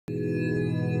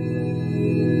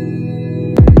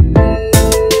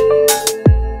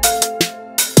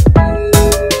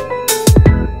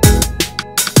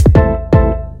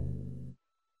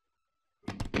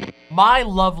My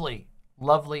lovely,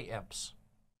 lovely imps,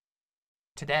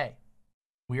 today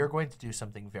we are going to do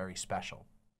something very special.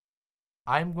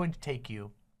 I'm going to take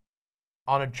you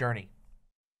on a journey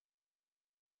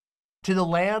to the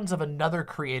lands of another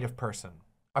creative person,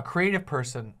 a creative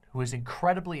person who is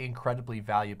incredibly, incredibly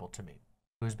valuable to me,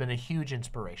 who has been a huge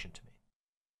inspiration to me.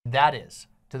 That is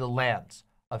to the lands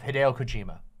of Hideo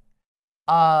Kojima.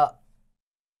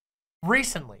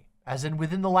 Recently, as in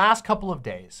within the last couple of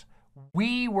days,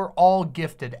 we were all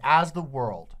gifted as the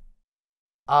world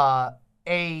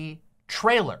a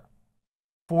trailer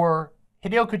for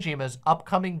Hideo Kojima's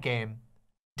upcoming game,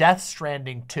 Death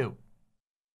Stranding 2.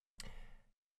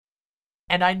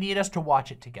 And I need us to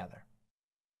watch it together.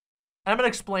 And I'm going to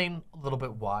explain a little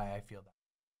bit why I feel that.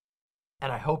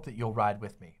 And I hope that you'll ride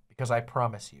with me, because I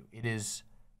promise you, it is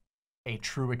a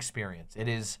true experience. It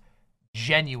is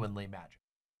genuinely magic.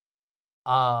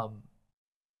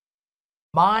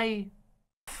 My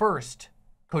first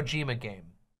Kojima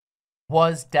game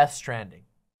was Death Stranding.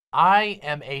 I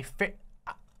am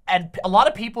and a lot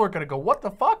of people are going to go, what the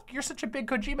fuck? You're such a big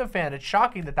Kojima fan. It's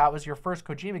shocking that that was your first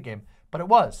Kojima game. But it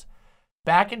was.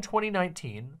 Back in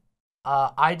 2019,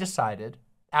 I decided,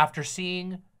 after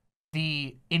seeing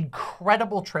the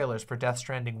incredible trailers for Death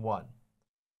Stranding 1,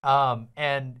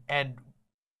 and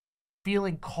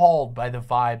feeling called by the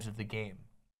vibes of the game,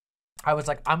 I was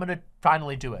like, I'm going to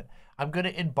finally do it. I'm going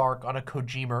to embark on a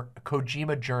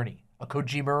Kojima journey, a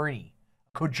Kojourney,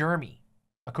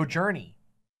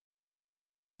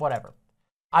 whatever.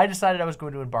 I decided I was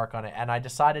going to embark on it, and I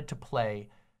decided to play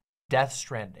Death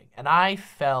Stranding, and I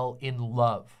fell in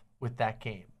love with that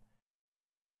game.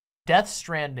 Death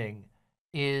Stranding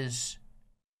is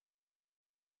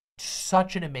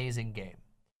such an amazing game,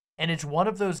 and it's one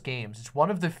of those games, it's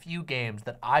one of the few games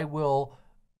that I will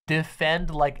defend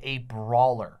like a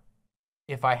brawler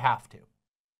if I have to.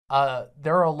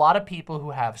 There are a lot of people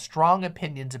who have strong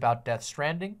opinions about Death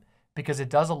Stranding because it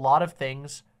does a lot of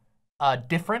things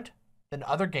different than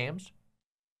other games.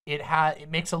 It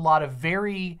makes a lot of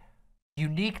very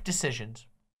unique decisions,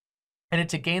 and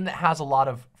it's a game that has a lot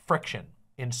of friction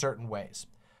in certain ways.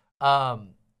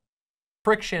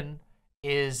 Friction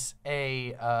is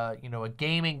a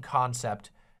gaming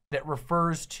concept that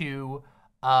refers to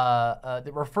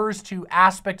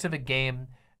aspects of a game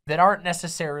that aren't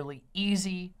necessarily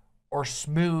easy or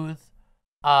smooth,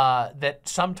 that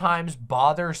sometimes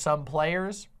bother some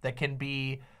players, that can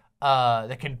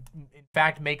in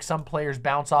fact make some players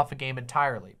bounce off a game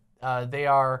entirely.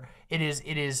 It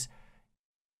is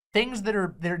things that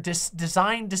are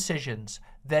design decisions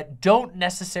that don't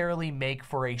necessarily make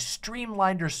for a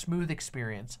streamlined or smooth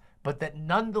experience, but that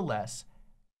nonetheless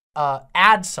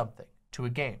add something to a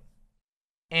game.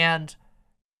 And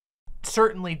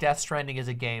certainly Death Stranding is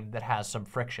a game that has some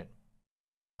friction.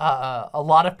 A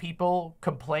lot of people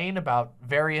complain about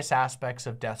various aspects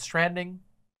of Death Stranding,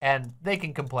 and they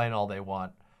can complain all they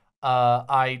want.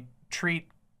 I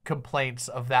treat complaints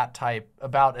of that type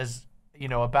about as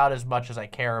much as I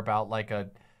care about like a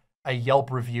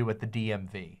Yelp review at the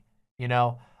DMV.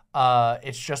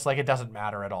 It's just like it doesn't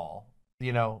matter at all.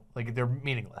 Like they're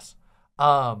meaningless.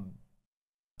 I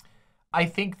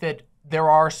think that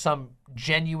there are some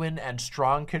genuine and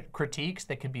strong critiques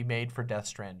that can be made for Death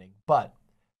Stranding, but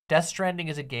Death Stranding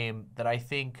is a game that I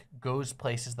think goes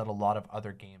places that a lot of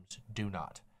other games do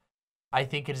not. I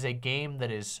think it is a game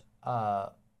that is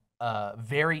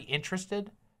very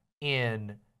interested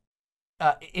in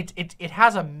it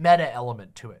has a meta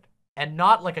element to it, and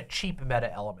not like a cheap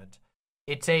meta element.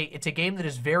 It's a game that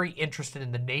is very interested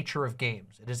in the nature of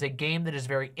games. It is a game that is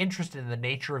very interested in the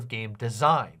nature of game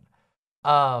design.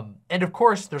 And of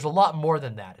course, there's a lot more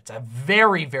than that. It's a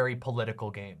very, very political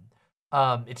game.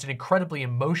 It's an incredibly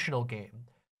emotional game.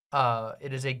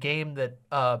 It is a game that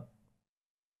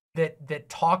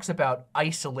talks about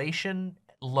isolation,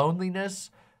 loneliness,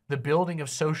 the building of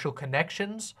social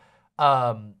connections,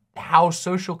 how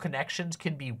social connections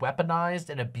can be weaponized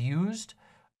and abused,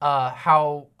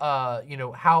 how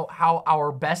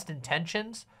our best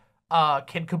intentions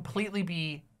can completely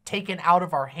be taken out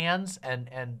of our hands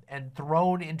and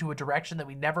thrown into a direction that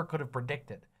we never could have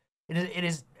predicted. It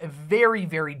is a very,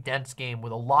 very dense game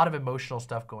with a lot of emotional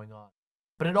stuff going on.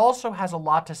 But it also has a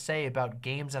lot to say about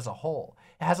games as a whole.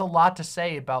 It has a lot to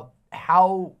say about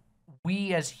how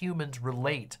we as humans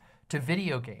relate to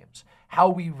video games, how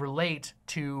we relate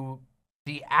to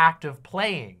the act of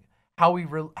playing, how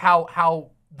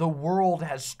the world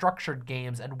has structured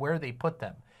games and where they put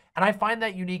them. And I find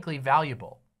that uniquely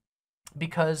valuable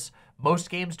because most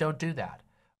games don't do that.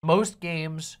 Most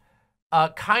games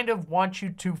kind of want you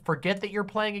to forget that you're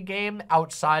playing a game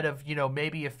outside of, you know,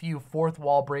 maybe a few fourth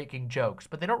wall breaking jokes,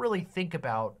 but they don't really think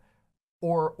about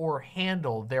or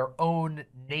handle their own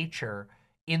nature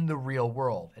in the real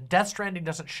world. And Death Stranding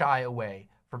doesn't shy away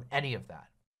from any of that.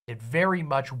 It very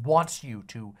much wants you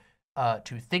to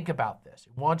think about this.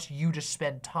 It wants you to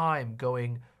spend time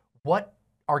going, what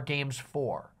are games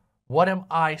for? What am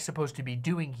I supposed to be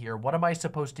doing here? What am I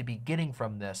supposed to be getting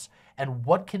from this? And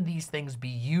what can these things be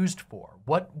used for?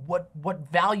 What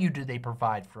value do they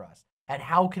provide for us? And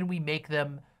how can we make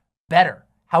them better?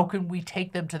 How can we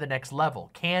take them to the next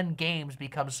level? Can games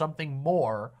become something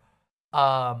more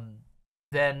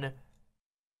than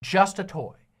just a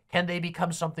toy? Can they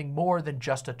become something more than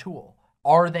just a tool?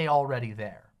 Are they already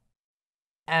there?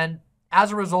 And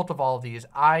as a result of all of these,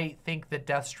 I think that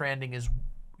Death Stranding is,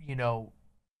 you know,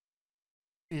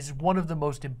 is one of the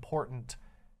most important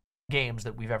games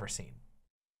that we've ever seen.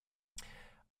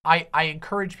 I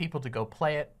encourage people to go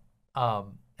play it.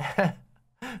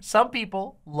 Some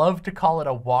people love to call it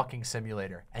a walking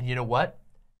simulator. And you know what?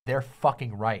 They're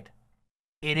fucking right.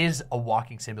 It is a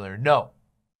walking simulator. No,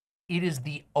 it is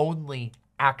the only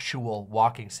actual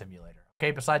walking simulator.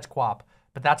 Okay, besides QWOP,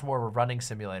 but that's more of a running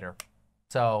simulator.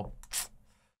 So,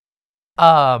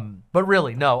 but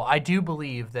really, no, I do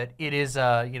believe that it is,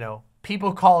 you know,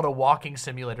 people call it a walking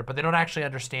simulator, but they don't actually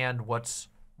understand what's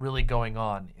really going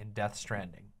on in Death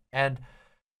Stranding. And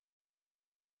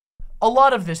a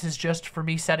lot of this is just for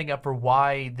me setting up for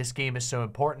why this game is so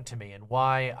important to me and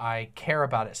why I care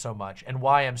about it so much and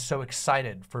why I'm so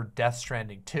excited for Death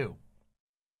Stranding 2.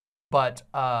 But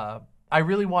I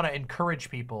really want to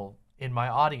encourage people in my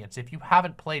audience, if you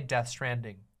haven't played Death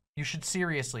Stranding, you should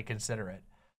seriously consider it.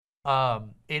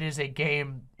 It is a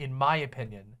game, in my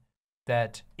opinion,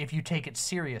 that if you take it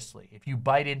seriously, if you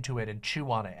bite into it and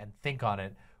chew on it and think on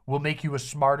it, will make you a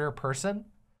smarter person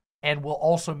and will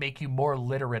also make you more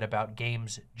literate about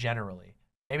games generally.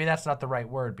 Maybe that's not the right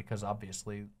word because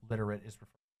obviously literate is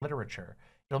literature.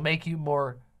 It'll make you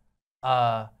more,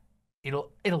 it'll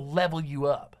level you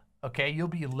up, okay? You'll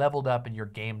be leveled up in your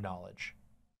game knowledge.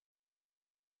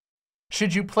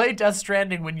 Should you play Death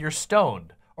Stranding when you're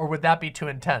stoned, or would that be too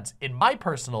intense? In my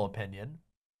personal opinion,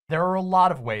 there are a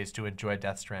lot of ways to enjoy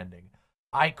Death Stranding.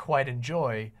 I quite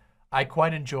enjoyed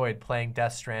playing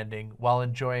Death Stranding while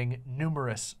enjoying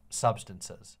numerous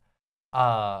substances.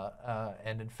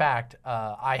 And in fact,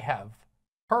 I have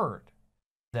heard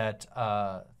that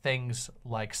things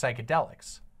like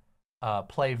psychedelics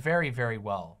play very, very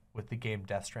well with the game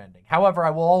Death Stranding. However,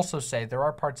 I will also say there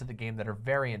are parts of the game that are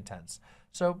very intense.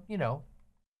 So, you know,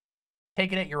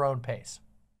 take it at your own pace.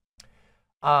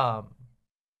 I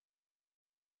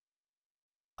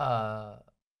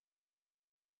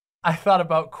thought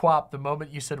about QWOP the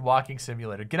moment you said walking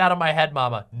simulator. Get out of my head,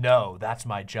 mama. No, that's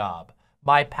my job.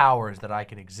 My power is that I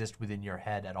can exist within your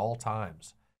head at all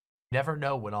times. Never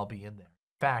know when I'll be in there.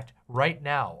 In fact, right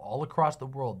now, all across the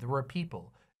world, there are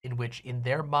people in which, in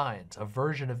their minds, a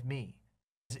version of me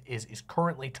is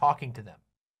currently talking to them.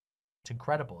 It's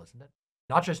incredible, isn't it?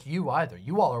 Not just you either.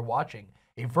 You all are watching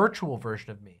a virtual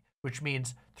version of me, which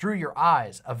means through your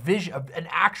eyes, an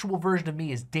actual version of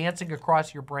me is dancing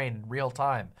across your brain in real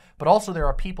time. But also there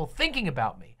are people thinking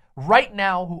about me right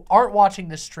now who aren't watching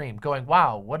this stream going,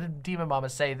 wow, what did Demon Mama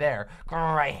say there?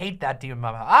 Grr, I hate that Demon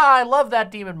Mama. Ah, I love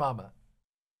that Demon Mama.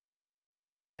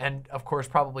 And of course,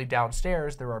 probably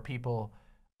downstairs, there are people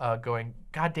going,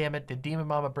 God damn it, did Demon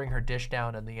Mama bring her dish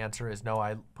down? And the answer is no,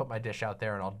 I put my dish out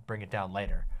there and I'll bring it down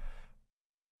later.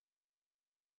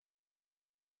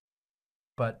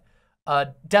 But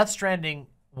Death Stranding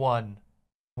 1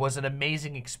 was an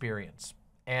amazing experience.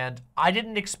 And I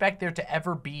didn't expect there to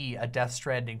ever be a Death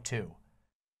Stranding 2.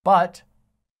 But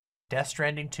Death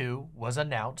Stranding 2 was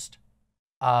announced.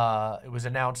 It was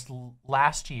announced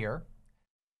last year.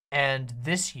 And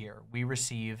this year, we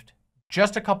received,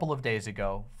 just a couple of days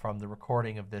ago from the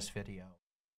recording of this video,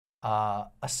 a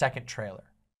second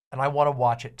trailer. And I want to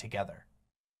watch it together.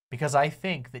 Because I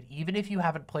think that even if you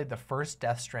haven't played the first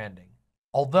Death Stranding,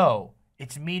 although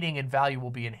its meaning and value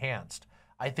will be enhanced,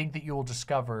 I think that you will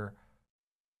discover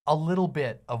a little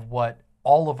bit of what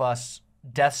all of us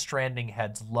Death Stranding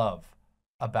heads love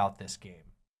about this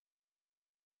game.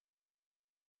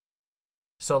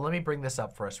 So let me bring this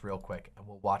up for us real quick, and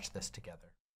we'll watch this together.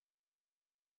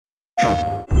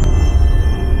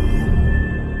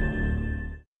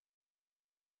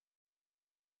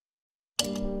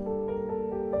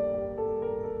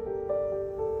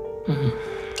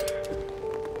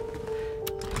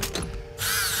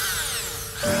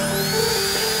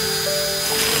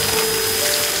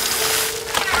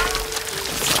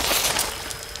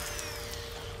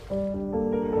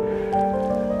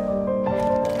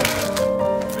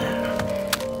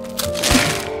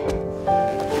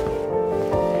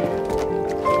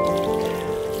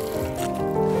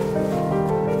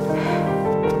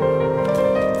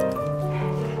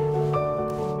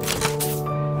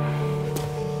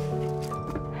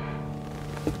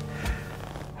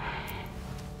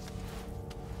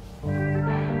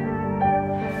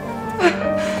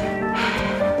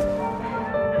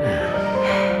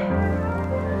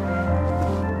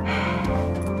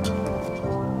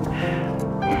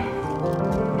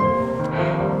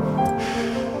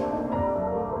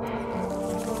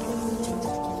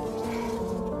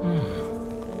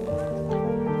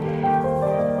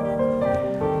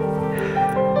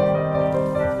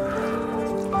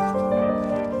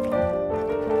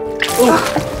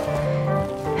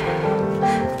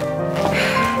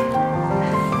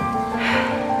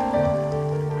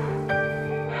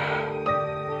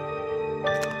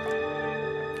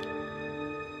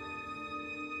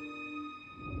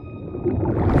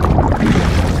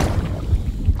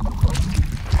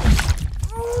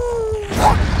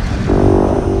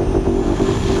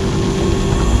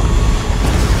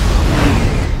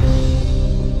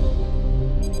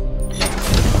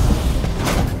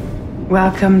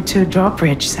 Welcome to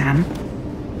Drawbridge, Sam.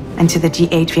 And to the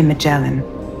GHV Magellan,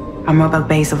 our mobile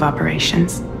base of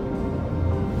operations.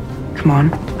 Come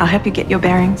on, I'll help you get your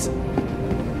bearings.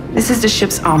 This is the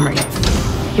ship's armory.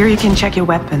 Here you can check your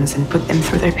weapons and put them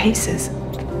through their paces.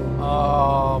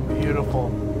 Oh, beautiful.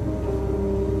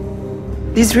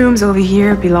 These rooms over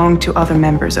here belong to other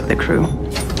members of the crew.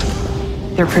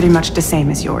 They're pretty much the same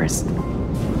as yours.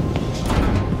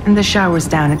 And the shower's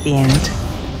down at the end.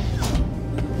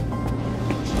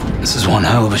 This is one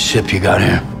hell of a ship you got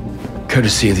here.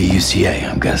 Courtesy of the UCA,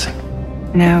 I'm guessing.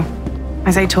 No.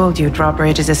 As I told you,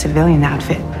 Drawbridge is a civilian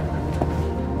outfit.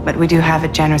 But we do have a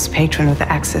generous patron with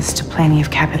access to plenty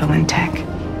of capital and tech.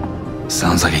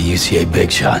 Sounds like a UCA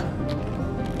big shot.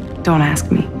 Don't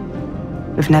ask me.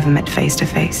 We've never met face to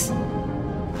face.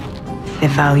 They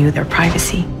value their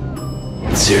privacy.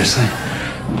 Seriously?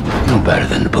 No better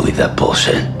than to believe that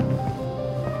bullshit.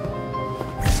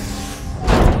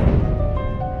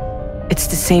 It's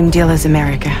the same deal as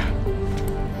America.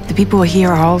 The people here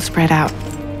are all spread out,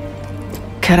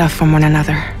 cut off from one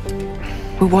another.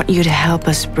 We want you to help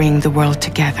us bring the world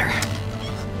together.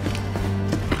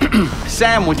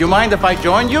 Sam, would you mind if I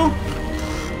joined you?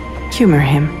 Humor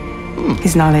him.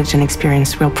 His knowledge and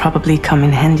experience will probably come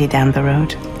in handy down the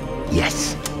road.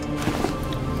 Yes.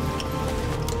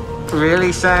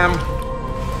 Really, Sam?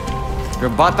 Your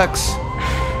buttocks?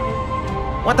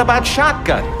 What about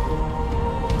shotgun?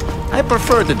 I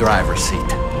prefer the driver's seat.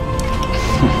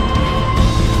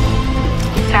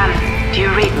 Sam, do you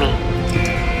read me?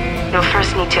 You'll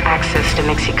first need to access the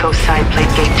Mexico side plate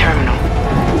gate terminal.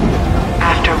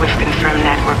 After we've confirmed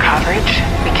network coverage,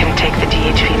 we can take the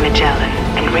DHV Magellan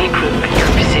and regroup at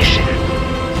your position.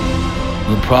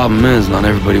 The problem is, not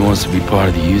everybody wants to be part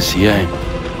of the UCA.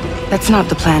 That's not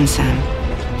the plan, Sam.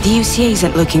 The UCA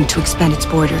isn't looking to expand its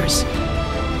borders.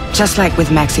 Just like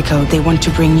with Mexico, they want to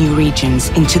bring new regions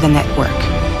into the network.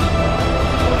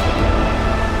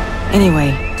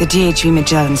 Anyway, the DHV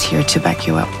Magellan's here to back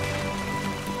you up.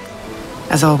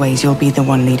 As always, you'll be the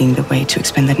one leading the way to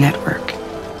expand the network.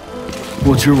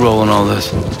 What's your role in all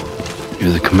this?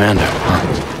 You're the commander,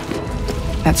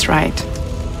 huh? That's right.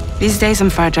 These days I'm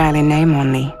fragile in name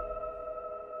only.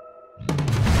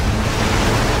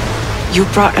 You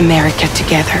brought America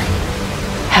together,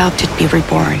 helped it be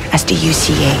reborn as the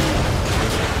UCA.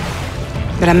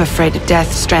 But I'm afraid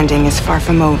Death Stranding is far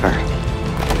from over.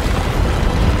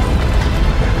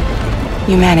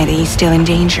 Humanity is still in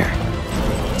danger,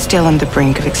 still on the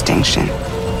brink of extinction.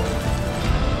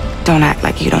 Don't act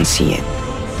like you don't see it.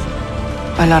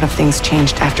 A lot of things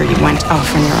changed after you went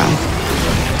off on your own,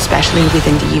 especially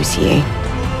within the UCA.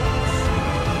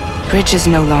 Bridges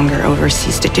no longer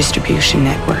oversees the distribution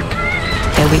network.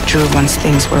 They withdrew once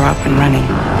things were up and running.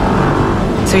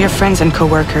 So your friends and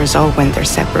co-workers all went their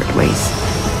separate ways.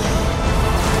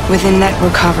 Within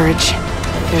network coverage,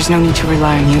 there's no need to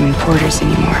rely on human porters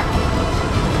anymore.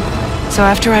 So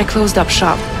after I closed up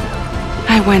shop,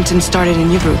 I went and started a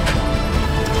new group.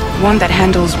 One that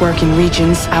handles work in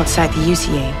regions outside the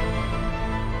UCA.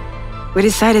 We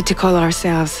decided to call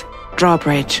ourselves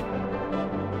Drawbridge.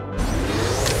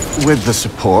 With the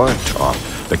support of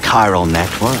the Chiral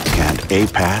Network and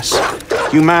APAS,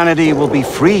 humanity will be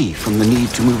free from the need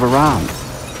to move around.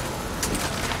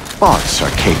 Bots are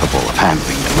capable of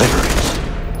handling deliveries.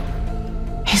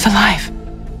 He's alive.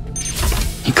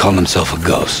 He called himself a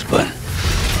ghost, but...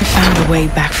 We found a way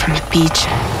back from the beach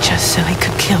just so he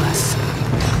could kill us.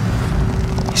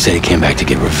 he said he came back to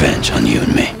get revenge on you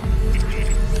and me.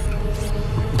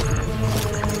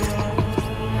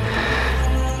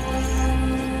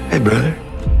 Hey, brother.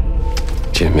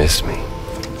 Did you miss me?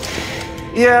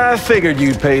 Yeah, I figured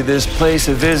you'd pay this place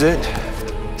a visit,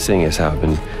 seeing as how I've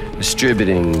been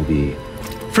distributing the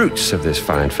fruits of this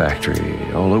fine factory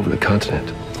all over the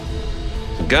continent.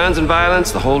 Guns and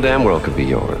violence, the whole damn world could be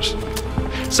yours.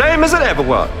 Same as it ever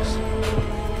was.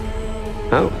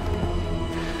 Oh.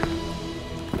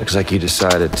 Looks like you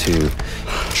decided to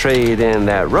trade in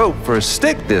that rope for a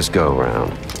stick this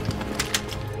go-round.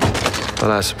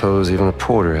 Well, I suppose even a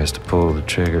porter has to pull the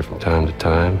trigger from time to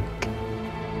time.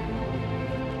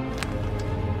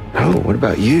 Oh, what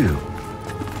about you?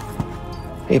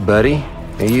 Hey, buddy.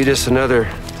 Are you just another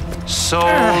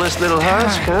soulless little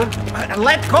husk, huh?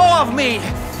 Let go of me!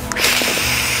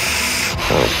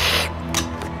 Oh.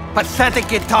 Pathetic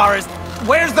guitarist.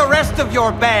 Where's the rest of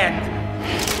your band?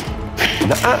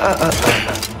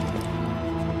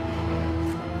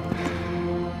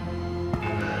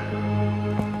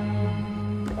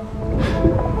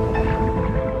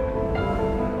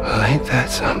 Well, ain't that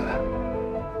something?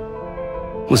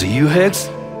 Was it you, Higgs?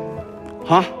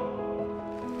 Huh?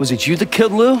 Was it you that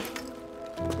killed Lou?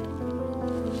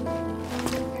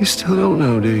 You still don't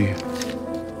know, do you?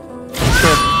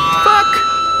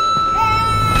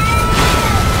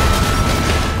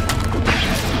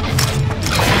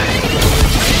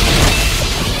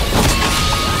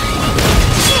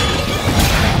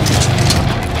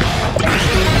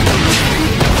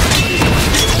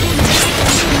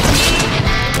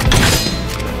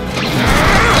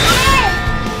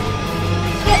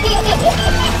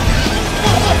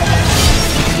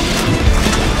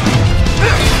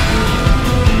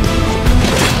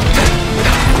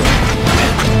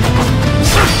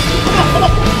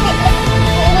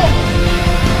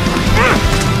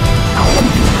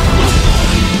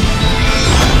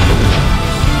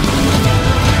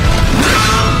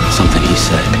 Something he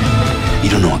said. You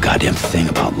don't know a goddamn thing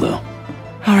about Lou.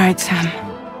 All right, Sam.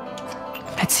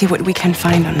 Let's see what we can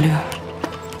find on Lou.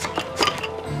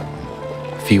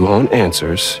 If you want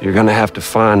answers, you're gonna have to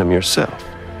find them yourself.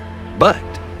 But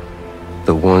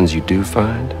the ones you do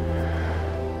find,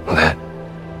 well, that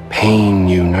pain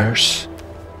you nurse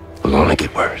will only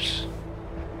get worse.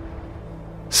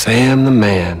 Sam the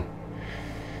man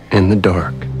in the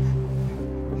dark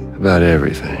about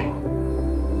everything.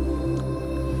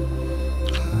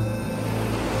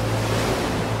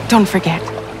 Don't forget,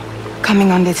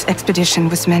 coming on this expedition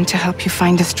was meant to help you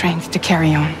find the strength to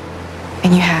carry on.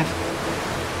 And you have.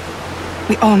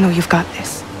 We all know you've got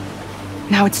this.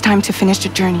 Now it's time to finish the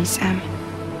journey, Sam.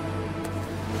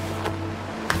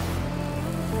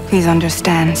 Please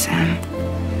understand, Sam.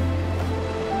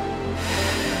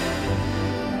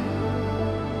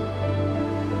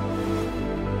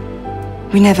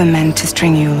 We never meant to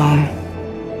string you along.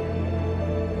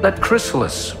 That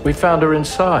chrysalis, we found her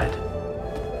inside.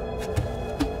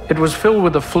 It was filled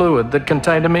with a fluid that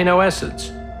contained amino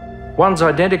acids. One's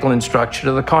identical in structure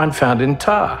to the kind found in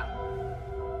tar.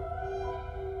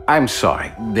 I'm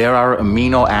sorry, there are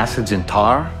amino acids in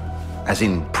tar? As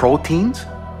in proteins?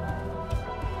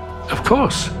 Of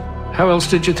course. How else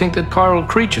did you think that chiral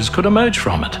creatures could emerge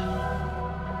from it?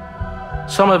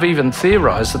 Some have even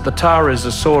theorized that the tar is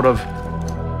a sort of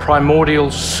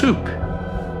primordial soup.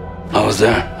 I was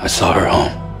there. I saw her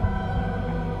home.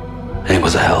 And it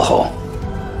was a hellhole.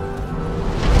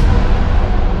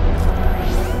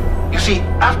 You see,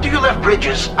 after you left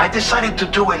Bridges, I decided to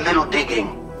do a little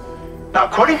digging. Now,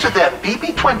 according to them,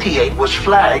 BB-28 was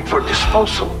flagged for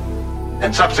disposal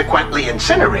and subsequently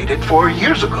incinerated 4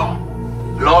 years ago,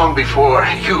 long before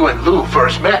you and Lou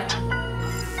first met.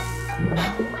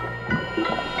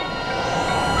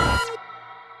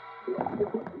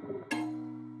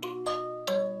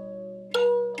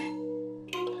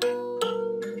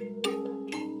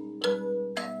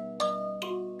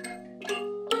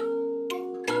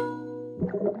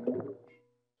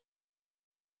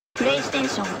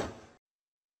 PlayStation.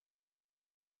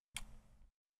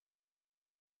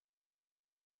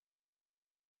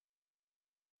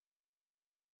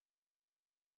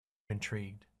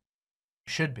 Intrigued.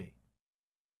 Should be.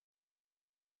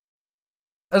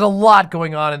 There's a lot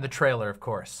going on in the trailer, of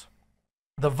course.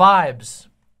 The vibes,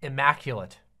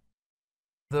 immaculate.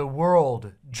 The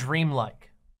world,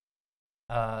 dreamlike.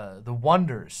 The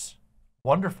wonders,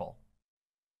 wonderful.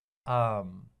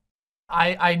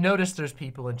 I noticed there's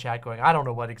people in chat going, I don't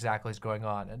know what exactly is going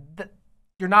on. And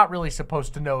you're not really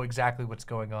supposed to know exactly what's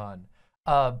going on.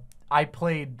 I've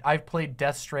played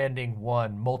Death Stranding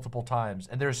 1 multiple times,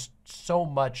 and there's so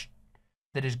much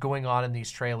that is going on in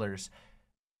these trailers.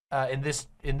 In this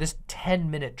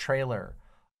 10-minute trailer,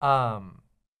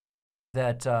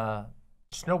 that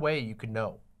there's no way you could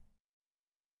know.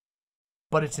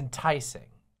 But it's enticing.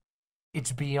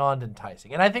 It's beyond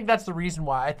enticing. And I think that's the reason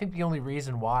why, I think the only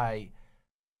reason why,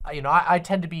 I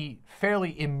tend to be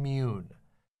fairly immune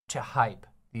to hype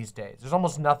these days. There's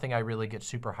almost nothing I really get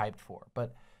super hyped for,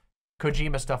 but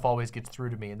Kojima stuff always gets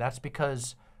through to me, and that's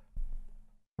because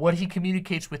what he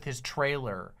communicates with his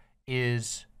trailer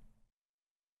is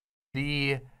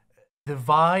the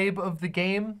vibe of the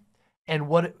game and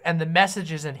the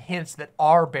messages and hints that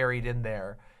are buried in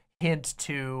there hint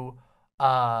to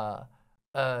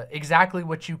exactly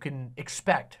what you can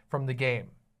expect from the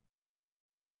game.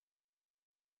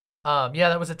 Yeah,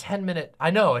 that was a 10-minute.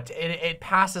 I know it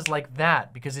passes like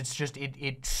that because it's just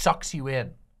it sucks you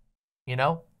in, you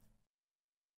know.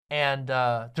 And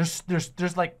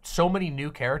there's like so many new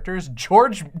characters.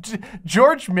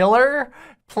 George Miller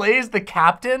plays the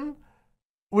captain,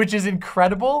 which is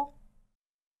incredible.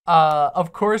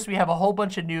 Of course, we have a whole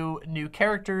bunch of new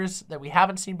characters that we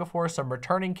haven't seen before. Some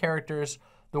returning characters.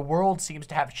 The world seems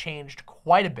to have changed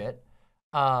quite a bit,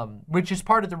 which is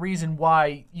part of the reason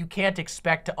why you can't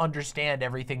expect to understand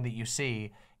everything that you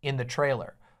see in the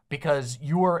trailer. because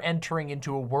you are entering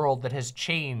into a world that has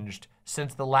changed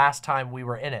since the last time we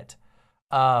were in it.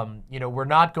 You know, we're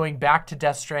not going back to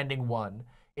Death Stranding 1.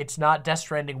 It's not Death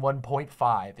Stranding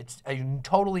 1.5. It's a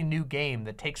totally new game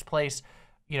that takes place,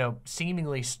 you know,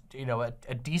 seemingly, you know,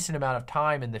 a decent amount of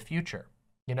time in the future,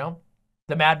 you know?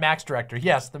 The Mad Max director.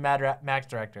 Yes, the Mad Max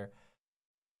director.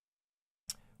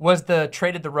 Was the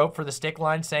traded the rope for the stick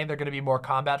line saying they're going to be more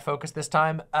combat focused this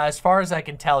time? As far as I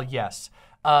can tell, yes.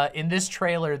 In this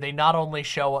trailer, they not only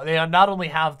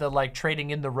have the like trading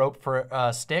in the rope for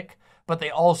stick, but they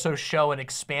also show an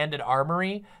expanded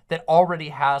armory that already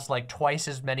has like twice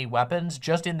as many weapons.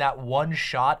 Just in that one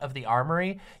shot of the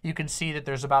armory, you can see that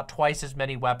there's about twice as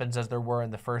many weapons as there were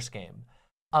in the first game.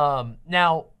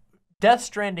 Now, Death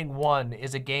Stranding 1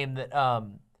 is a game that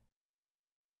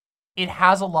it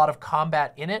has a lot of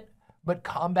combat in it, but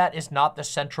combat is not the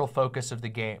central focus of the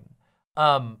game.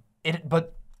 And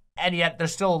yet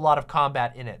there's still a lot of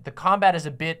combat in it. The combat is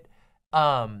a bit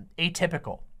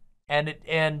atypical, and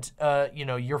you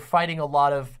know, you're fighting a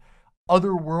lot of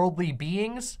otherworldly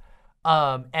beings,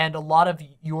 and a lot of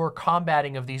your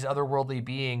combating of these otherworldly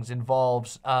beings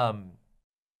involves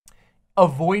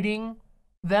avoiding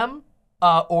them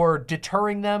or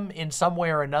deterring them in some way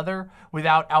or another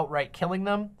without outright killing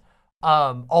them.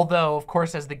 Although, of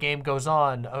course, as the game goes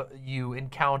on, you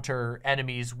encounter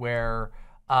enemies where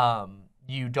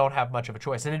you don't have much of a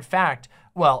choice. And in fact,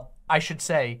 well, I should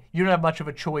say, you don't have much of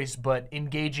a choice but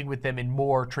engaging with them in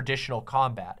more traditional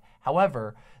combat.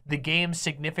 However, the game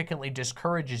significantly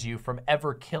discourages you from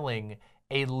ever killing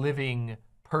a living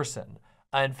person.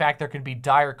 In fact, there can be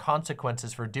dire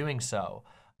consequences for doing so.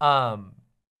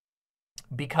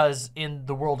 Because in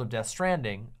the world of Death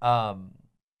Stranding,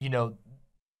 you know,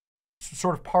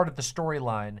 sort of part of the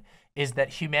storyline is that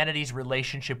humanity's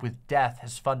relationship with death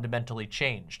has fundamentally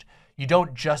changed. You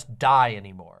don't just die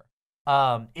anymore.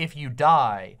 If you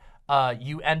die,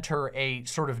 you enter a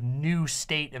sort of new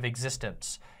state of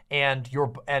existence, and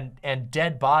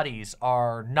dead bodies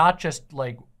are not just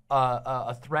like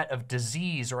a threat of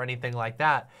disease or anything like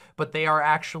that, but they are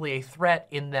actually a threat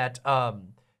in that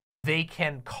they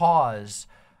can cause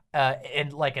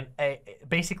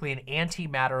basically an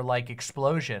antimatter-like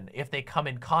explosion if they come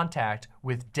in contact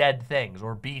with dead things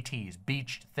or BTs,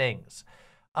 beached things.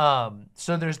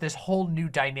 So there's this whole new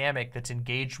dynamic that's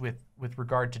engaged with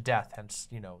regard to death. Hence,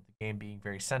 you know, the game being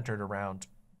very centered around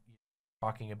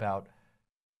talking about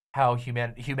how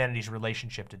humanity's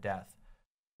relationship to death.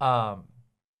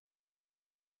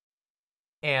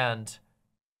 And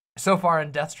so far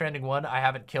in Death Stranding 1, I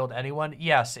haven't killed anyone.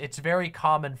 Yes, it's very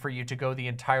common for you to go the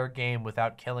entire game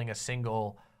without killing a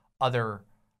single other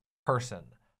person.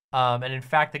 And in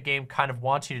fact, the game kind of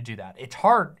wants you to do that. It's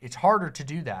harder to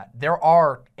do that. There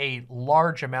are a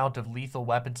large amount of lethal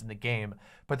weapons in the game,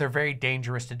 but they're very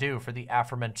dangerous to do for the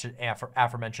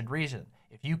aforementioned reason.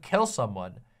 If you kill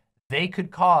someone, they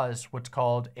could cause what's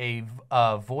called a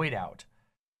void out.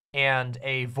 And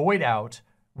a void out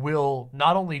will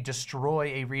not only destroy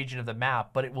a region of the map,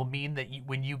 but it will mean that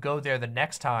when you go there the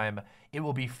next time, it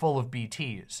will be full of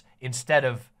BTs instead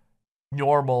of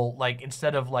normal, like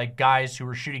instead of like guys who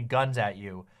are shooting guns at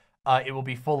you. It will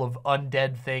be full of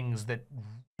undead things that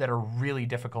are really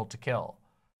difficult to kill.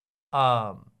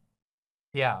 Yeah.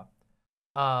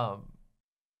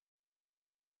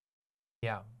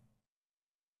 Yeah.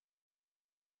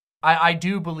 I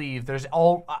do believe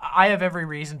I have every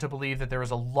reason to believe that there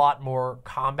is a lot more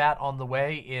combat on the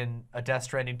way in a Death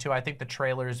Stranding 2. I think the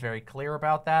trailer is very clear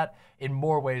about that in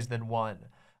more ways than one.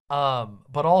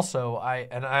 But also,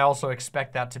 I also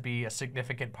expect that to be a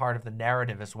significant part of the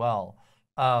narrative as well.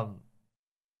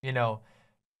 You know,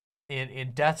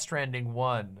 in Death Stranding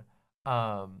 1,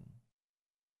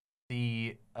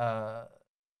 the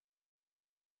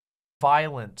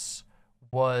violence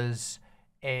was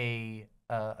a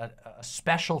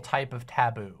special type of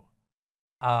taboo,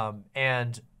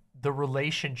 and the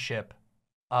relationship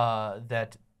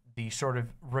that the sort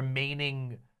of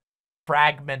remaining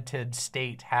fragmented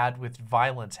state had with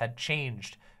violence had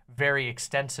changed very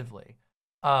extensively,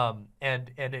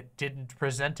 and it didn't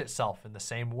present itself in the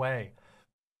same way.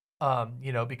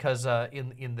 You know, because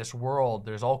in this world,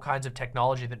 there's all kinds of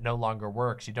technology that no longer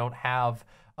works. You don't have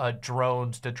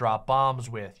drones to drop bombs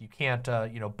with. You can't,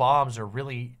 you know, bombs are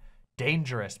really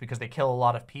dangerous because they kill a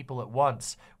lot of people at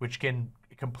once, which can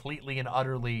completely and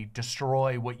utterly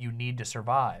destroy what you need to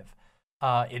survive.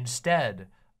 Instead,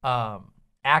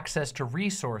 access to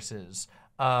resources,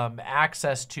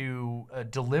 access to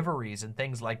deliveries and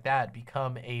things like that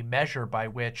become a measure by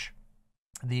which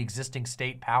the existing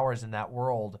state powers in that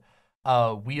world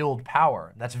wield power.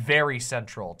 And that's very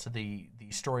central to the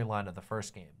storyline of the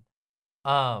first game.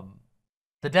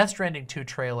 The Death Stranding 2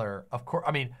 trailer, of course,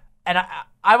 I mean, and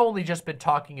I've only just been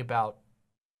talking about,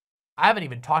 I haven't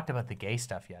even talked about the gay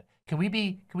stuff yet. Can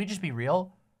we just be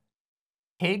real?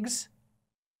 Higgs,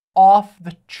 off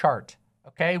the chart,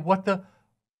 okay? What the,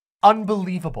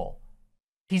 unbelievable.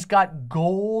 He's got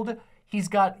gold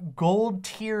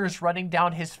tears running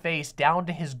down his face, down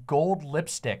to his gold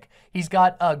lipstick. He's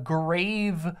got a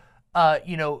grave,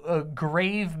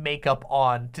 grave makeup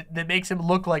on that makes him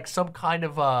look like some kind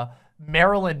of a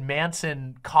Marilyn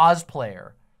Manson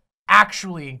cosplayer.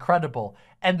 Actually incredible.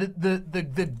 And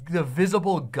the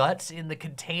visible guts in the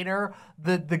container,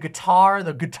 the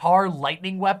guitar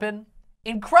lightning weapon,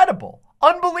 incredible,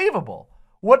 unbelievable.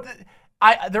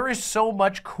 There is so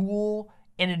much cool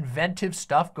and inventive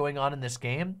stuff going on in this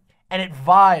game, and it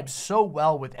vibes so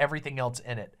well with everything else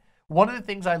in it. One of the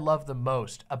things I love the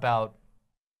most about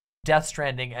Death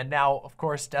Stranding, and now, of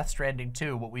course, Death Stranding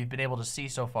 2, what we've been able to see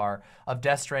so far of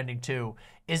Death Stranding 2,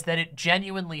 is that it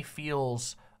genuinely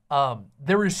feels,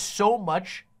 there is so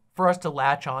much for us to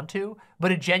latch onto,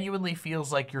 but it genuinely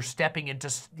feels like you're stepping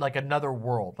into like another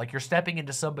world, like you're stepping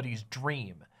into somebody's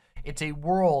dream. It's a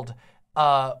world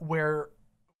where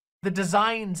the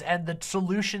designs and the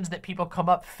solutions that people come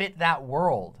up fit that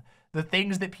world. The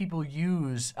things that people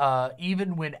use,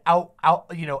 even when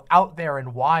out there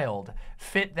and wild,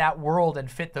 fit that world and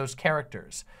fit those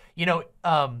characters.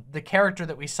 The character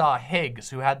that we saw, Higgs,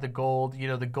 who had the gold,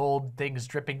 the gold things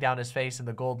dripping down his face and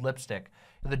the gold lipstick,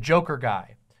 the Joker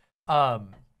guy.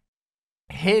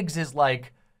 Higgs is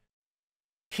like,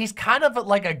 he's kind of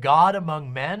like a god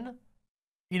among men.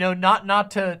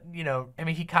 Not to, I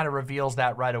mean, he kind of reveals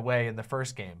that right away in the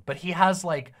first game, but he has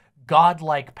like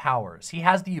godlike powers. He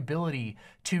has the ability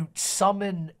to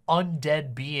summon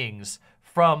undead beings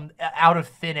from out of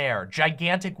thin air,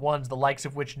 gigantic ones, the likes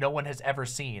of which no one has ever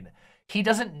seen. He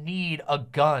doesn't need a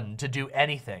gun to do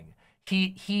anything.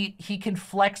 He can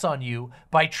flex on you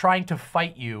by trying to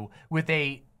fight you with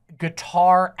a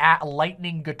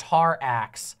lightning guitar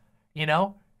axe,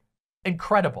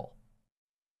 Incredible.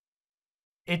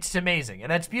 It's amazing,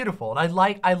 and it's beautiful. And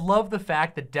I love the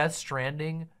fact that Death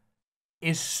Stranding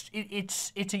it's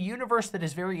a universe that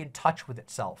is very in touch with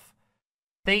itself.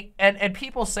 And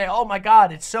people say, oh my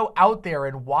God, it's so out there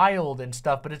and wild and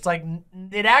stuff, but it's like,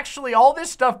 it actually, all this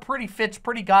stuff fits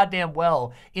pretty goddamn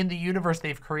well in the universe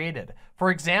they've created. For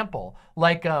example,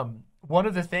 like one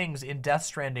of the things in Death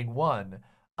Stranding 1,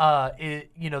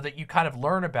 that you kind of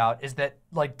learn about is that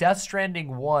like Death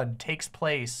Stranding 1 takes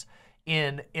place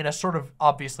in a sort of,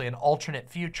 obviously, an alternate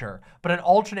future, but an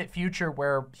alternate future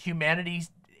where humanity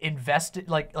invested,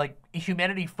 like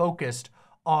humanity focused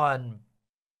on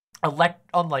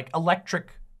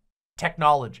electric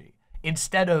technology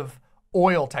instead of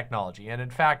oil technology. And in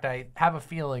fact, I have a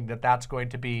feeling that that's going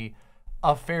to be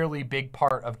a fairly big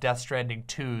part of Death Stranding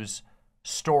 2's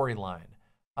storyline.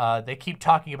 They keep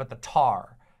talking about the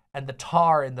tar, and the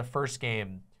tar in the first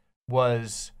game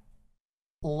was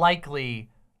likely,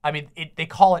 I mean, they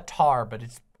call it tar, but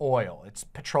it's oil. It's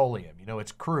petroleum.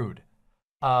 It's crude.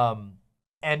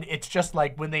 And it's just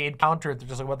like when they encounter it, they're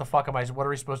just like, what the fuck what are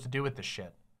we supposed to do with this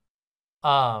shit?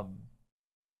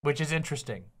 Which is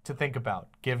interesting to think about,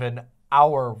 given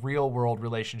our real world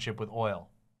relationship with oil.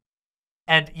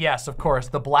 And yes, of course,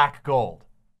 the black gold,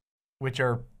 which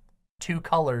are two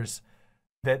colors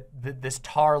that this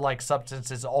tar-like substance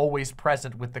is always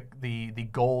present with the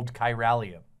gold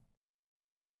chiralium.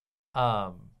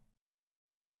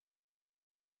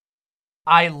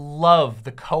 I love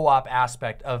the co-op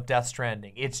aspect of Death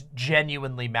Stranding. It's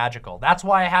genuinely magical. That's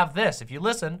why I have this. If you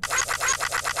listen,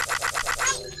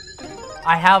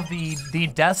 I have the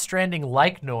Death Stranding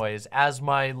like noise as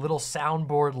my little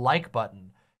soundboard like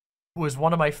button. It was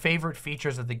one of my favorite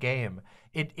features of the game.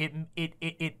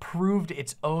 It proved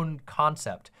its own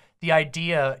concept. The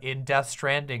idea in Death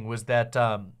Stranding was that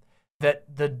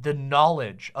that the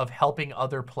knowledge of helping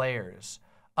other players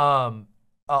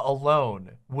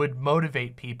alone would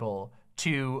motivate people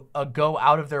to go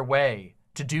out of their way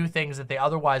to do things that they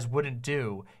otherwise wouldn't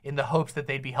do in the hopes that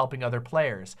they'd be helping other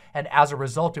players. And as a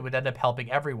result, it would end up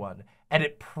helping everyone. And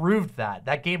it proved that.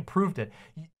 That game proved it.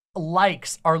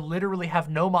 Likes are literally have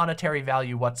no monetary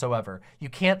value whatsoever. You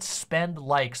can't spend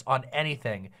likes on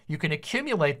anything. You can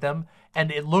accumulate them, and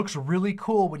it looks really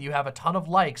cool when you have a ton of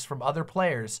likes from other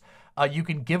players. You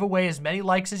can give away as many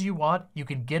likes as you want. You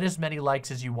can get as many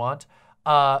likes as you want.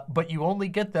 But you only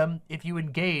get them if you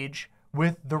engage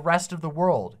with the rest of the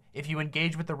world, if you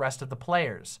engage with the rest of the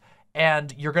players.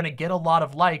 And you're going to get a lot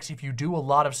of likes if you do a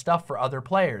lot of stuff for other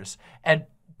players. And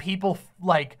people,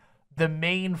 like, the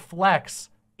main flex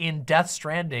in Death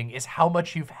Stranding is how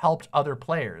much you've helped other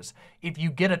players. If you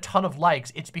get a ton of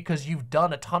likes, it's because you've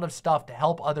done a ton of stuff to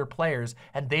help other players,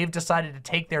 and they've decided to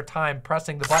take their time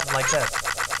pressing the button like this.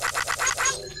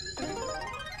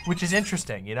 Which is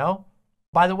interesting, you know?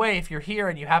 By the way, if you're here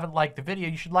and you haven't liked the video,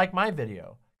 you should like my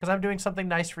video, because I'm doing something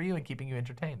nice for you and keeping you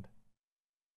entertained.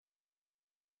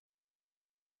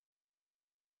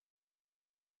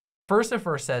 First and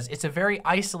First says, it's a very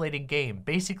isolating game.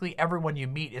 Basically, everyone you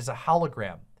meet is a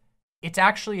hologram. It's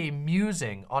actually a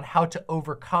musing on how to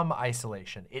overcome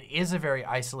isolation. It is a very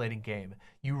isolating game.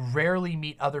 You rarely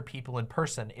meet other people in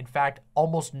person. In fact,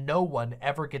 almost no one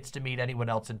ever gets to meet anyone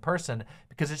else in person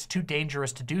because it's too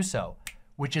dangerous to do so,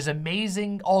 which is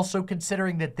amazing also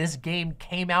considering that this game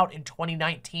came out in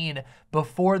 2019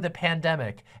 before the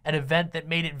pandemic, an event that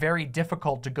made it very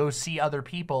difficult to go see other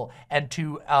people and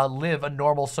to live a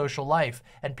normal social life.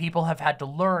 And people have had to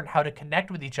learn how to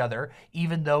connect with each other,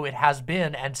 even though it has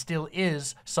been and still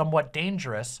is somewhat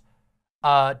dangerous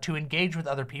to engage with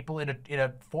other people in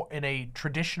a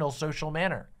traditional social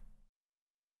manner.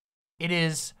 It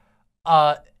is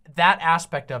that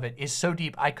aspect of it is so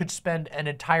deep. I could spend an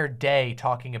entire day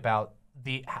talking about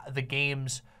the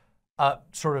game's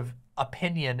sort of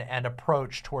opinion and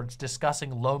approach towards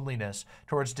discussing loneliness,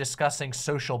 towards discussing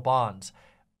social bonds.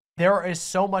 There is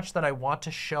so much that I want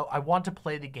to show. I want to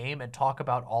play the game and talk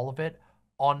about all of it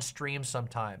on stream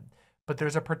sometime. But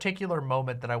there's a particular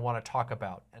moment that I want to talk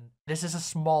about. And this is a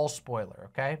small spoiler,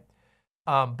 okay?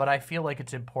 But I feel like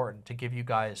it's important to give you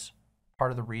guys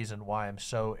part of the reason why I'm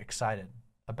so excited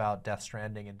about Death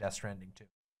Stranding and Death Stranding 2.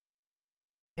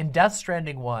 In Death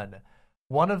Stranding 1,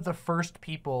 one of the first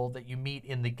people that you meet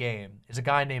in the game is a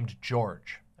guy named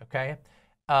George, okay?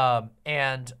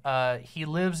 He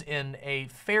lives in a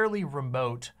fairly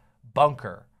remote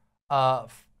bunker,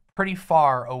 pretty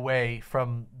far away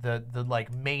from the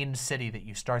like main city that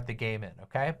you start the game in,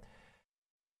 okay?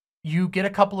 You get a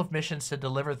couple of missions to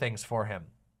deliver things for him,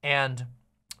 and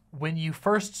when you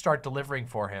first start delivering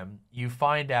for him, you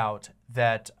find out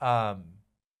that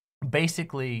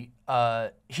basically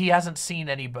he hasn't seen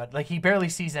anybody, like he barely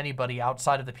sees anybody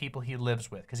outside of the people he lives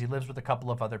with, because he lives with a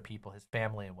couple of other people, his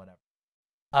family and whatever.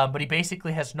 But he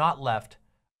basically has not left,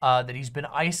 that he's been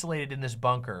isolated in this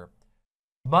bunker,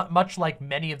 much like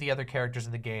many of the other characters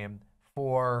in the game,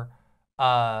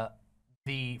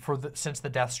 since the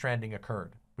Death Stranding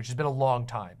occurred, which has been a long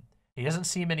time. He doesn't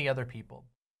see many other people.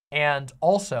 And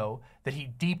also that he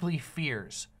deeply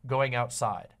fears going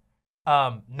outside.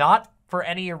 Not for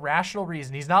any irrational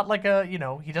reason. He's not like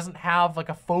he doesn't have like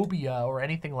a phobia or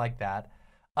anything like that.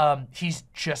 He's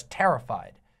just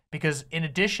terrified. Because in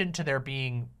addition to there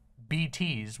being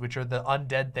BTs, which are the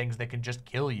undead things that can just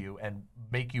kill you and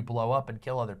make you blow up and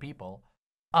kill other people,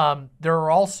 there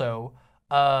are also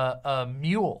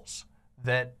mules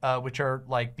that which are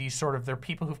like these sort of, they're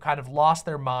people who've kind of lost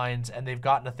their minds, and they've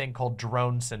gotten a thing called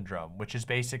drone syndrome, which is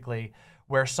basically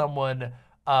where someone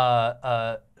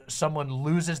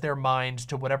loses their mind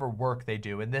to whatever work they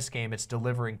do. In this game, it's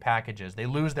delivering packages. They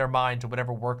lose their mind to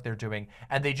whatever work they're doing,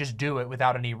 and they just do it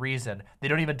without any reason. They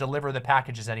don't even deliver the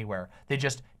packages anywhere. They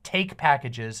just take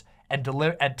packages and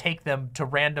take them to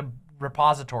random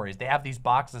repositories. They have these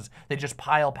boxes they just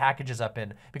pile packages up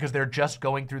in because they're just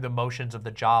going through the motions of the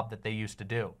job that they used to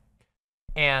do.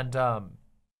 And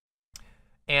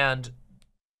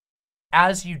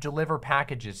as you deliver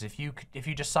packages, if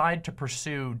you decide to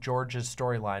pursue George's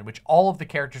storyline, which all of the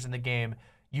characters in the game,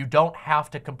 you don't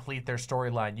have to complete their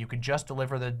storyline. You can just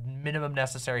deliver the minimum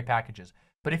necessary packages.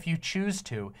 But if you choose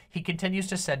to, he continues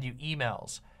to send you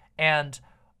emails. And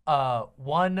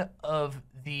one of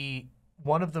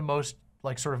the most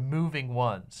like sort of moving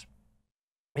ones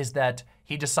is that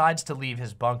he decides to leave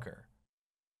his bunker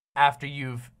after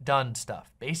you've done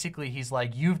stuff. Basically, he's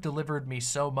like, you've delivered me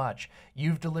so much.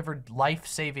 You've delivered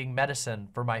life-saving medicine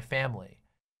for my family.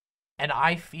 And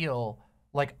I feel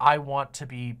like I want to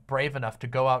be brave enough to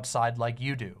go outside like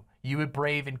you do. You would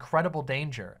brave incredible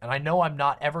danger. And I know I'm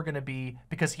not ever going to be,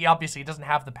 because he obviously doesn't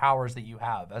have the powers that you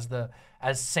have.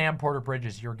 As Sam Porter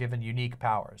Bridges, you're given unique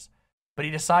powers. But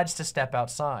he decides to step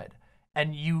outside.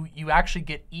 And you actually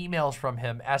get emails from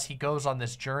him as he goes on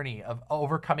this journey of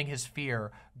overcoming his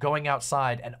fear, going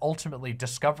outside, and ultimately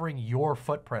discovering your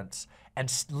footprints.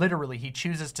 And literally, he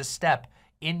chooses to step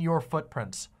in your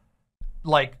footprints.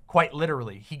 Like, quite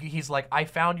literally. He's like, I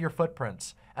found your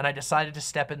footprints, and I decided to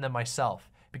step in them myself.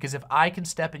 Because if I can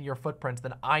step in your footprints,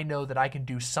 then I know that I can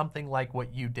do something like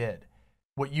what you did.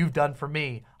 What you've done for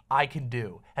me, I can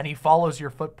do. And he follows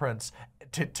your footprints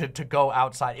to go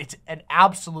outside. It's an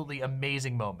absolutely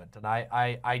amazing moment. And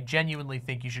I genuinely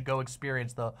think you should go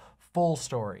experience the full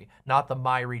story, not the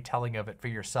my retelling of it for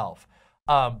yourself.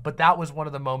 But that was one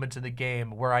of the moments in the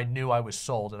game where I knew I was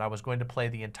sold and I was going to play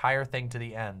the entire thing to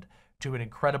the end to an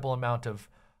incredible amount of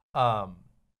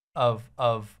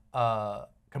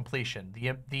completion.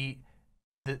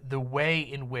 The way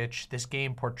in which this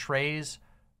game portrays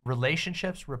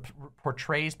relationships,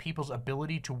 portrays people's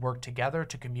ability to work together,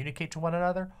 to communicate to one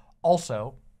another.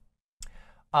 Also,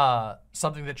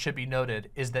 something that should be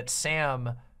noted is that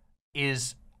Sam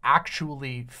is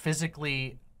actually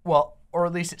physically, well, or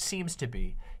at least it seems to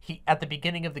be. At the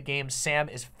beginning of the game, Sam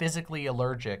is physically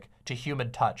allergic to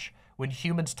human touch. When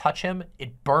humans touch him,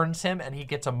 it burns him and he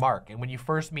gets a mark. And when you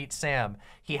first meet Sam,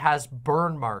 he has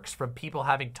burn marks from people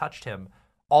having touched him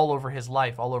all over his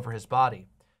life, all over his body.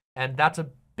 And that's a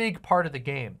big part of the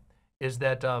game, is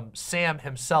that Sam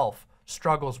himself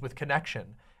struggles with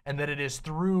connection, and that it is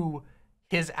through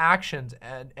his actions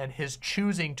and his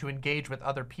choosing to engage with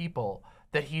other people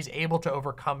that he's able to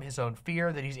overcome his own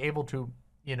fear, that he's able to,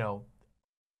 you know,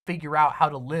 figure out how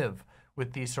to live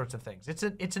with these sorts of things. It's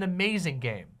an amazing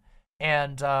game.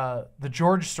 And the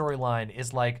George storyline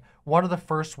is like one of the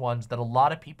first ones that a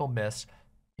lot of people miss.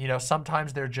 You know,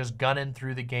 sometimes they're just gunning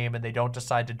through the game and they don't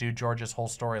decide to do George's whole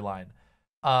storyline.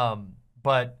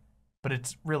 But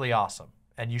it's really awesome,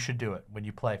 and you should do it when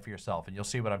you play for yourself, and you'll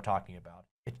see what I'm talking about.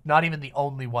 It's not even the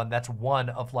only one. That's one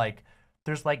of like,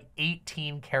 there's like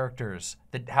 18 characters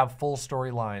that have full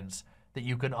storylines that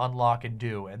you can unlock and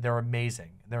do, and they're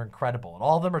amazing. They're incredible, and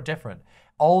all of them are different.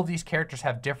 All of these characters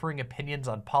have differing opinions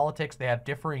on politics. They have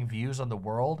differing views on the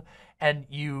world, and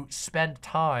you spend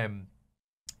time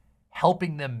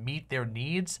helping them meet their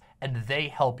needs, and they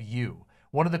help you.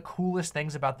 One of the coolest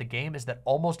things about the game is that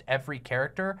almost every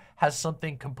character has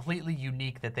something completely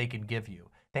unique that they can give you.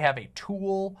 They have a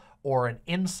tool or an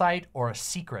insight or a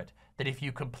secret that if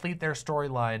you complete their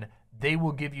storyline, they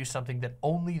will give you something that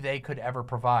only they could ever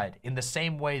provide, in the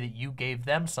same way that you gave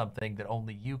them something that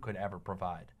only you could ever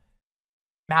provide.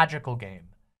 Magical game.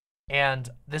 And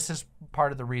this is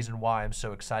part of the reason why I'm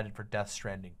so excited for Death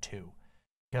Stranding 2,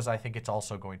 because I think it's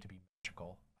also going to be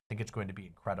magical. I think it's going to be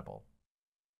incredible.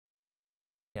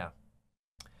 Yeah.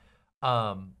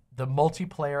 The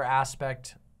multiplayer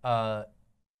aspect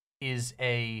is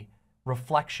a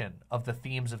reflection of the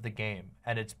themes of the game,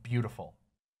 and it's beautiful.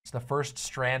 It's the first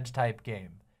Strand type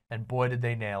game, and boy did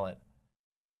they nail it.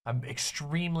 I'm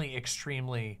extremely,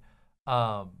 extremely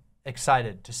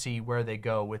excited to see where they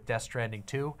go with Death Stranding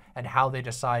 2 and how they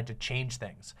decide to change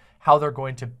things, how they're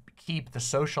going to keep the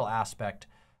social aspect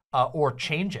or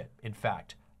change it, in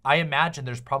fact. I imagine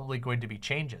there's probably going to be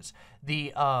changes.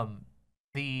 The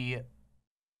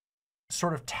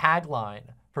sort of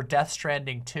tagline for Death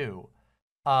Stranding 2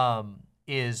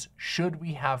 is, should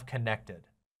we have connected?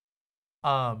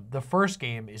 The first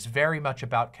game is very much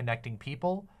about connecting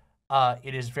people.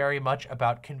 It is very much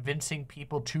about convincing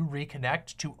people to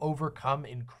reconnect, to overcome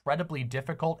incredibly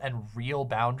difficult and real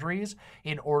boundaries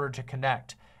in order to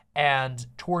connect. And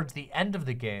towards the end of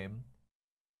the game,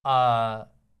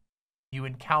 you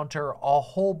encounter a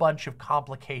whole bunch of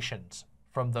complications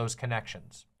from those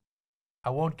connections. I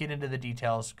won't get into the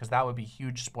details because that would be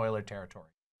huge spoiler territory.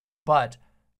 But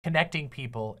connecting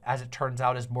people, as it turns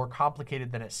out, is more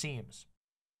complicated than it seems.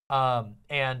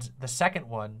 And the second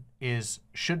one is,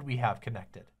 should we have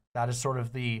connected? That is sort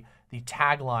of the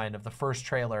tagline of the first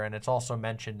trailer, and it's also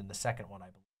mentioned in the second one, I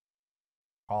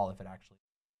believe. If it actually,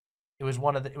 it was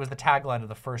the tagline of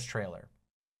the first trailer,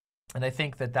 and I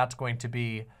think that that's going to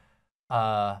be.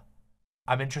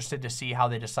 I'm interested to see how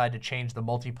they decide to change the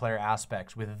multiplayer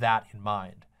aspects with that in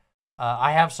mind.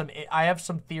 I have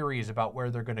some theories about where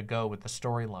they're going to go with the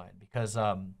storyline, because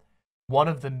one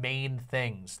of the main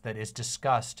things that is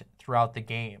discussed throughout the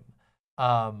game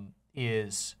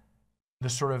is the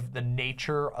sort of the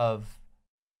nature of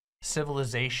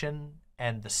civilization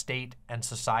and the state and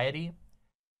society,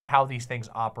 how these things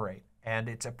operate. And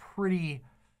it's a pretty,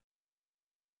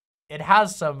 it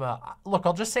has some, look,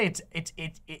 I'll just say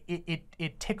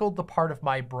it tickled the part of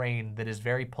my brain that is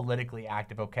very politically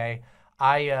active, okay?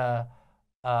 I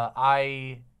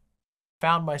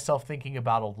found myself thinking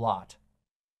about a lot.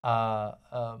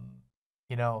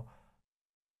 You know,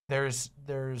 there's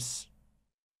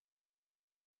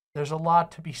a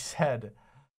lot to be said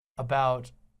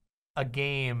about a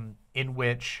game in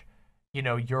which, you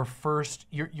know, your first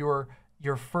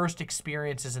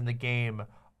experiences in the game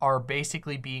are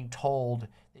basically being told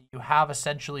that you have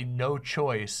essentially no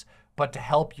choice but to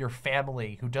help your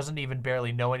family, who doesn't even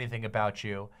barely know anything about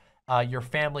you, your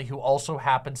family who also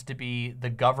happens to be the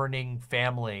governing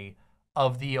family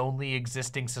of the only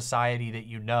existing society that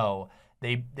you know,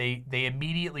 They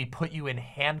immediately put you in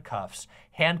handcuffs.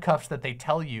 Handcuffs that they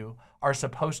tell you are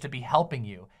supposed to be helping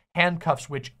you. Handcuffs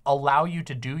which allow you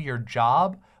to do your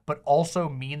job, but also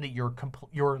mean that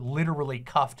you're literally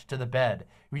cuffed to the bed.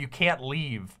 You can't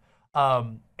leave.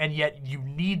 And yet you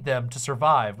need them to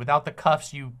survive. Without the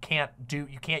cuffs, you can't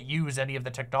use any of the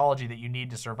technology that you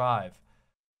need to survive.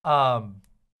 Yeah,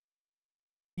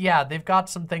 they've got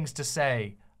some things to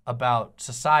say about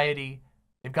society.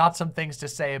 They've got some things to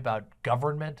say about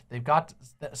government. They've got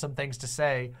some things to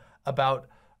say about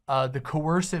the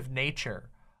coercive nature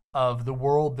of the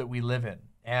world that we live in.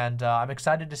 And I'm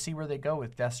excited to see where they go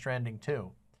with Death Stranding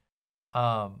 2.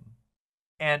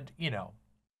 And, you know,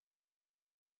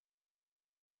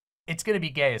 it's going to be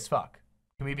gay as fuck.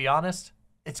 Can we be honest?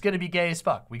 It's going to be gay as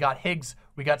fuck. We got Higgs.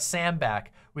 We got Sam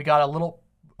back. We got a little...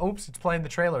 Oops, it's playing the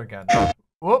trailer again.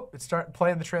 Whoop, it's starting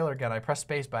playing the trailer again. I pressed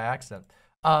space by accident.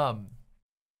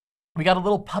 We got a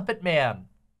little puppet man.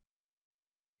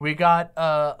 We got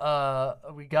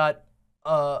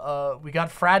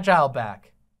Fragile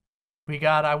back. We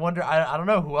got, I don't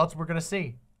know who else we're going to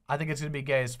see. I think it's going to be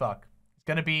gay as fuck. It's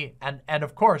going to be, and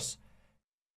of course,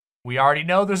 we already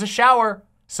know there's a shower.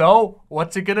 So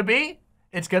what's it going to be?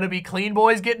 It's going to be clean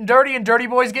boys getting dirty and dirty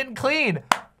boys getting clean.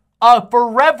 A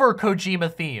forever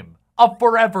Kojima theme. A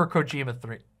forever Kojima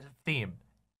theme.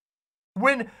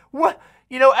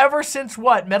 Ever since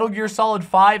what? Metal Gear Solid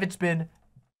 5, it's been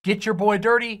get your boy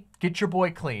dirty, get your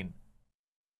boy clean.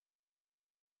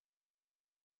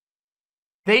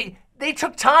 They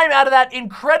took time out of that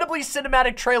incredibly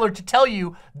cinematic trailer to tell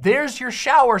you, there's your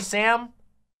shower, Sam.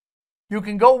 You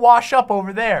can go wash up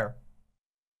over there.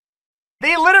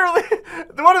 They literally,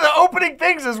 one of the opening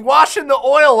things is washing the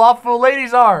oil off of a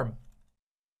lady's arm.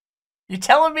 You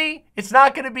telling me it's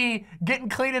not going to be getting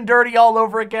clean and dirty all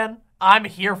over again? I'm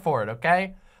here for it,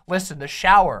 okay? Listen, the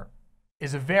shower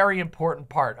is a very important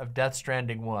part of Death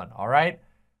Stranding 1, all right?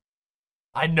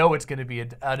 I know it's going to be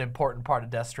an important part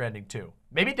of Death Stranding 2.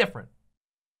 Maybe different,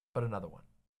 but another one.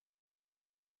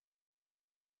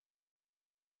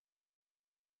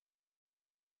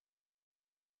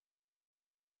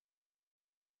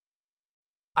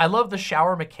 I love the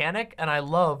shower mechanic, and I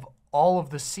love all of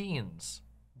the scenes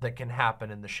that can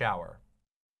happen in the shower.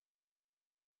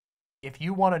 If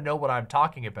you want to know what I'm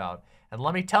talking about, and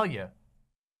let me tell you,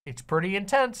 it's pretty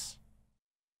intense,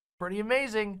 pretty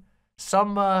amazing.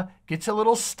 Some gets a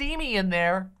little steamy in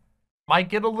there. Might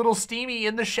get a little steamy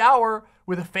in the shower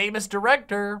with a famous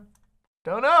director.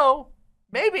 Don't know.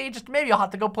 Maybe, just maybe you'll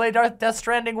have to go play Death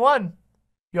Stranding 1.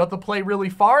 You'll have to play really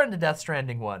far into Death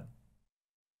Stranding 1.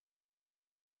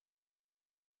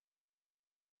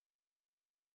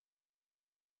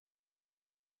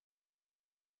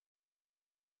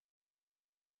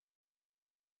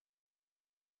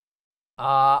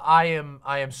 I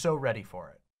am so ready for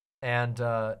it. And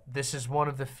this is one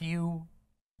of the few,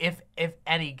 if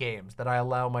any, games that I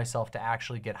allow myself to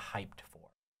actually get hyped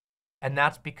for. And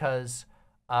that's because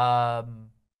I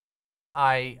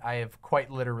have quite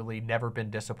literally never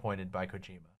been disappointed by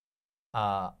Kojima.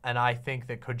 And I think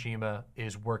that Kojima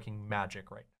is working magic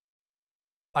right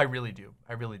now. I really do.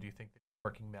 I really do think that he's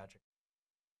working magic.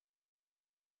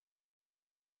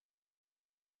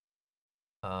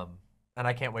 And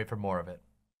I can't wait for more of it.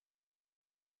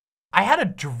 I had a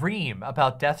dream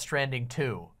about Death Stranding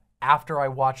 2 after I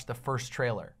watched the first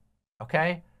trailer,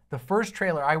 okay? The first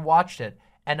trailer, I watched it,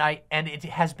 and it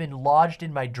has been lodged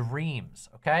in my dreams,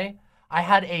 okay? I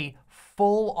had a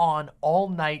full-on,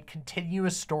 all-night,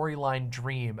 continuous storyline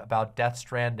dream about Death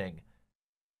Stranding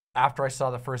after I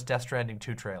saw the first Death Stranding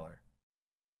 2 trailer.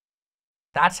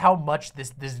 That's how much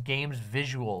this game's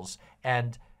visuals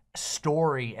and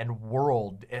story and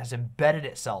world has embedded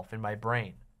itself in my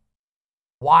brain.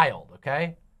 Wild,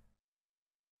 okay?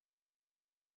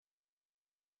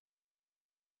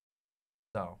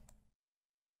 So.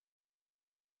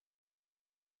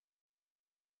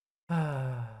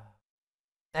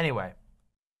 Anyway.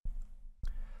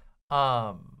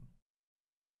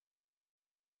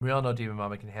 We all know Demon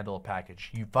Mama can handle a package.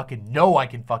 You fucking know I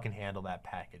can fucking handle that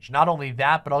package. Not only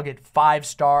that, but I'll get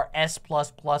 5-star S++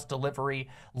 delivery,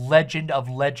 legend of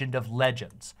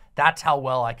legends. That's how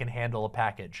well I can handle a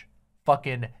package.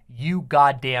 Fucking you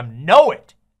goddamn know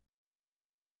it.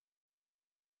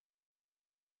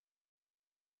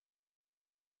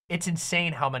 It's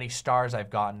insane how many stars I've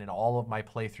gotten in all of my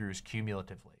playthroughs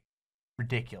cumulatively.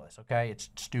 Ridiculous, okay? It's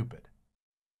stupid.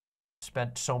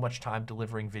 Spent so much time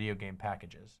delivering video game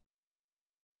packages.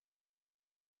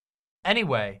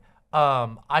 Anyway,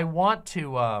 I want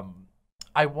to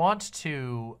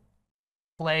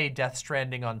play Death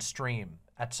Stranding on stream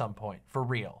at some point, for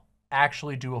real.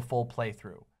 Actually do a full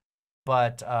playthrough.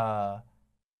 but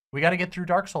we got to get through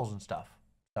Dark Souls and stuff.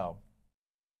 So,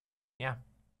 yeah.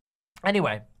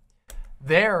 Anyway,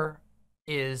 there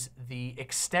is the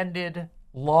extended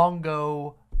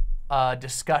Longo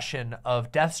discussion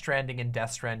of Death Stranding and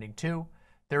Death Stranding 2.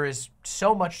 There is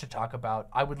so much to talk about.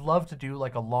 I would love to do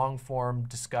like a long-form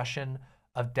discussion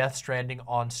of Death Stranding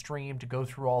on stream to go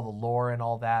through all the lore and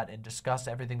all that and discuss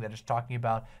everything that it's talking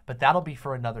about, but that'll be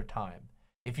for another time.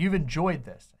 If you've enjoyed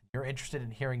this, you're interested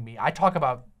in hearing me, I talk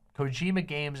about Kojima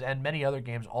games and many other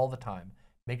games all the time.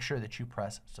 Make sure that you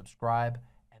press subscribe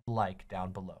and like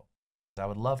down below, because I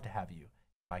would love to have you in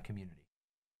my community.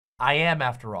 I am,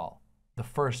 after all, the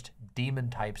first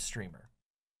demon-type streamer,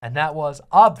 and that was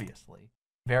obviously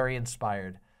very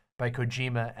inspired by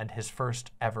Kojima and his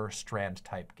first ever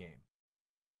Strand-type game.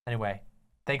 Anyway,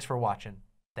 thanks for watching.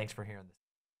 Thanks for hearing this.